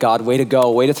 great, God, way to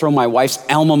go, way to throw my wife's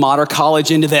alma mater college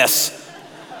into this.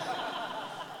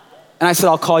 And I said,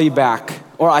 I'll call you back.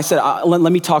 Or I said,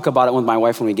 let me talk about it with my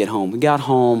wife when we get home. We got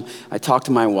home, I talked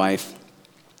to my wife,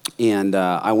 and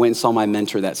I went and saw my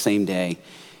mentor that same day.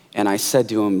 And I said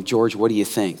to him, George, what do you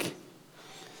think?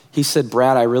 He said,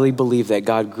 Brad, I really believe that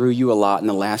God grew you a lot in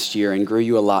the last year and grew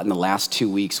you a lot in the last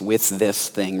 2 weeks with this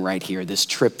thing right here, this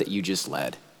trip that you just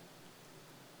led.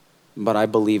 But I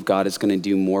believe God is going to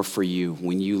do more for you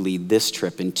when you lead this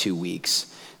trip in 2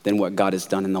 weeks than what God has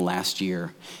done in the last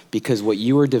year. Because what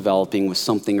you were developing was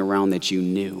something around that you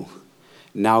knew.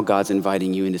 Now God's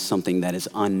inviting you into something that is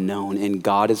unknown, and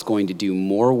God is going to do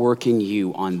more work in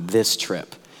you on this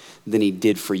trip than he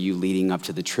did for you leading up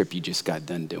to the trip you just got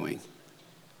done doing.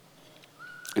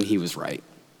 And he was right.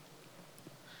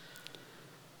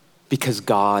 Because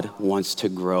God wants to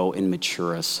grow and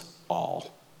mature us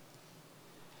all.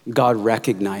 God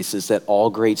recognizes that all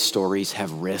great stories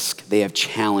have risk, they have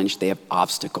challenge, they have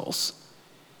obstacles.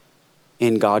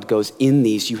 And God goes, in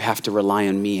these, you have to rely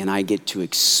on me, and I get to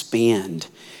expand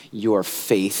your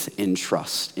faith and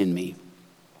trust in me.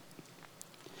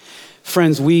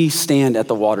 Friends, we stand at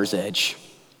the water's edge.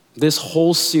 This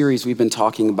whole series we've been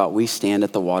talking about, we stand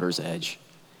at the water's edge.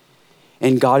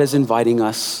 And God is inviting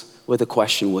us with a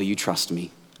question, will you trust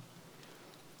me?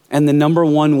 And the number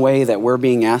one way that we're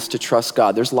being asked to trust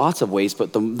God, there's lots of ways,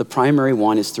 but the primary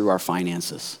one is through our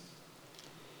finances.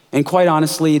 And quite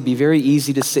honestly, it'd be very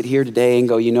easy to sit here today and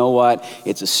go, you know what?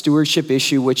 It's a stewardship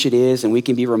issue, which it is, and we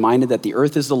can be reminded that the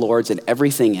earth is the Lord's and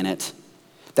everything in it,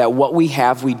 that what we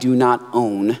have we do not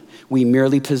own, we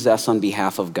merely possess on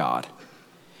behalf of God.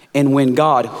 And when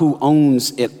God, who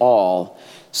owns it all,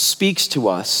 speaks to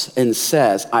us and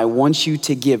says, I want you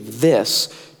to give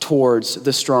this towards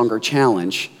the stronger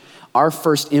challenge, our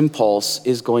first impulse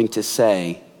is going to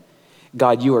say,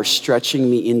 God, you are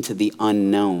stretching me into the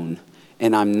unknown,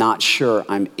 and I'm not sure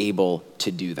I'm able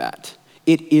to do that.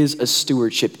 It is a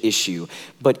stewardship issue,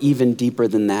 but even deeper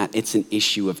than that, it's an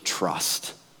issue of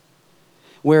trust,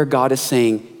 where God is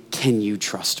saying, can you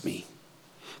trust me?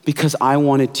 Because I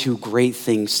want to do great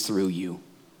things through you.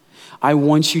 I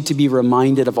want you to be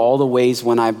reminded of all the ways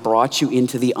when I brought you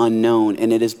into the unknown,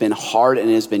 and it has been hard and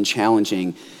it has been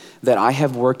challenging, that I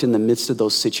have worked in the midst of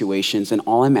those situations, and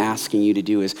all I'm asking you to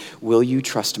do is, will you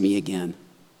trust me again?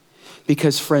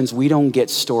 Because friends, we don't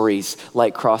get stories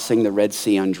like crossing the Red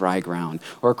Sea on dry ground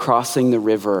or crossing the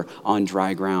river on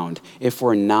dry ground if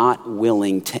we're not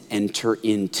willing to enter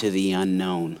into the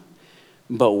unknown.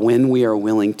 But when we are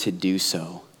willing to do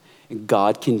so,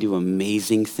 God can do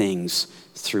amazing things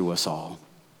through us all.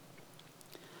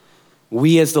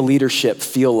 We as the leadership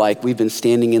feel like we've been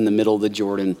standing in the middle of the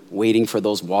Jordan waiting for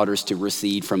those waters to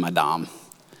recede from Adam.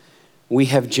 We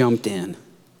have jumped in.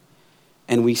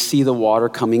 And we see the water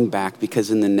coming back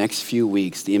because in the next few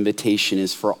weeks, the invitation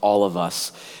is for all of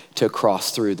us to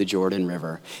cross through the Jordan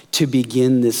River, to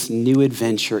begin this new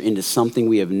adventure into something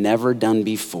we have never done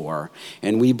before.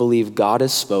 And we believe God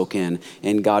has spoken,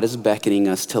 and God is beckoning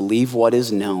us to leave what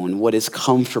is known, what is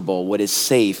comfortable, what is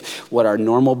safe, what our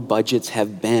normal budgets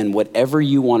have been, whatever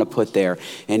you want to put there.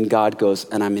 And God goes,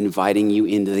 and I'm inviting you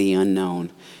into the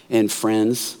unknown. And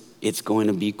friends, it's going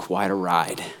to be quite a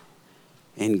ride.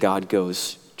 And God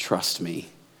goes, trust me,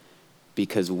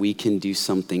 because we can do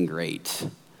something great,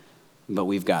 but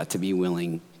we've got to be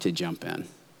willing to jump in.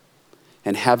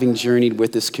 And having journeyed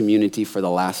with this community for the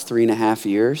last 3.5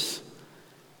 years,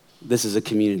 this is a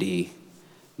community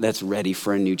that's ready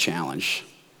for a new challenge.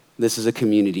 This is a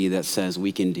community that says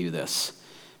we can do this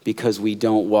because we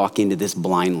don't walk into this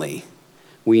blindly.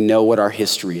 We know what our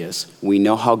history is. We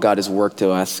know how God has worked to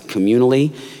us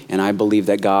communally, and I believe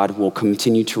that God will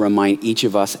continue to remind each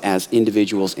of us as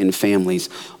individuals and families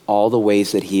all the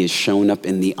ways that he has shown up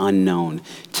in the unknown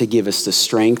to give us the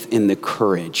strength and the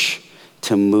courage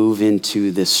to move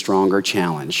into this stronger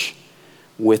challenge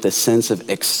with a sense of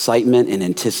excitement and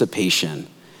anticipation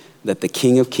that the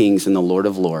King of Kings and the Lord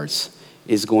of Lords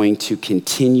is going to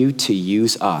continue to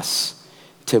use us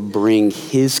to bring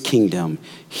his kingdom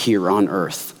here on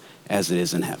earth as it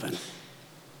is in heaven.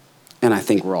 And I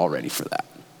think we're all ready for that.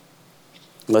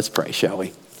 Let's pray, shall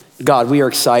we? God, we are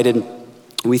excited.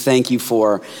 We thank you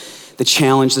for the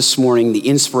challenge this morning, the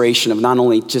inspiration of not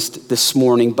only just this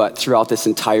morning, but throughout this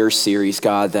entire series,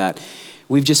 God, that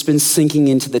we've just been sinking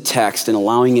into the text and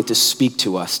allowing it to speak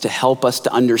to us, to help us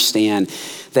to understand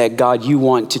that, God, you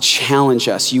want to challenge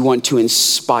us. You want to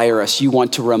inspire us. You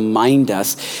want to remind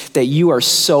us that you are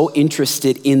so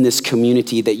interested in this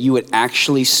community that you would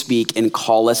actually speak and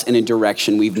call us in a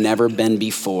direction we've never been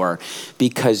before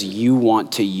because you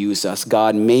want to use us.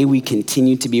 God, may we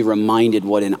continue to be reminded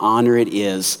what an honor it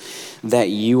is that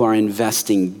you are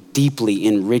investing deeply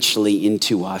and richly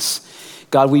into us.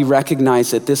 God, we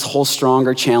recognize that this whole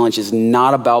stronger challenge is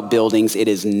not about buildings. It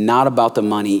is not about the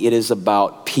money. It is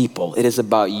about people. It is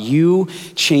about you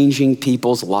changing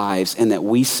people's lives and that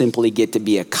we simply get to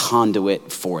be a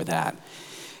conduit for that.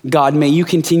 God, may you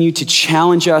continue to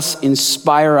challenge us,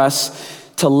 inspire us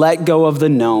to let go of the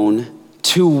known,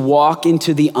 to walk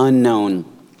into the unknown,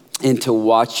 and to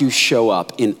watch you show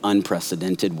up in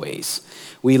unprecedented ways.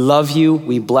 We love you.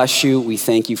 We bless you. We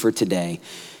thank you for today.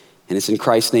 And it's in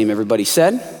Christ's name, everybody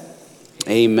said,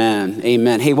 amen,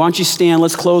 amen. Hey, why don't you stand?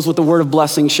 Let's close with the word of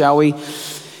blessing, shall we?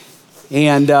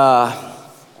 And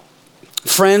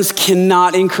Friends,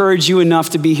 cannot encourage you enough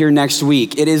to be here next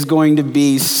week. It is going to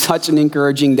be such an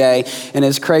encouraging day. And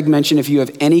as Craig mentioned, if you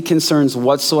have any concerns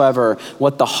whatsoever,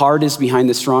 what the heart is behind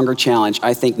the Stronger Challenge,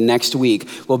 I think next week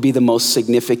will be the most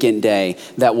significant day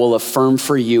that will affirm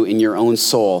for you in your own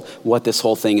soul what this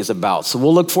whole thing is about. So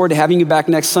we'll look forward to having you back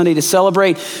next Sunday to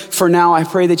celebrate. For now, I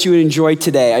pray that you would enjoy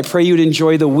today. I pray you would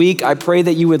enjoy the week. I pray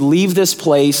that you would leave this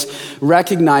place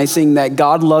recognizing that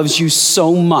God loves you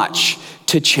so much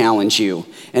to challenge you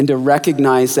and to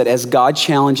recognize that as God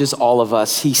challenges all of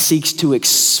us, he seeks to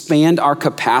expand our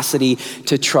capacity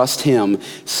to trust him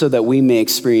so that we may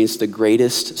experience the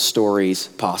greatest stories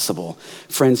possible.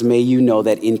 Friends, may you know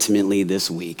that intimately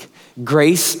this week.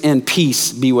 Grace and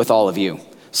peace be with all of you.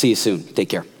 See you soon. Take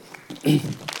care.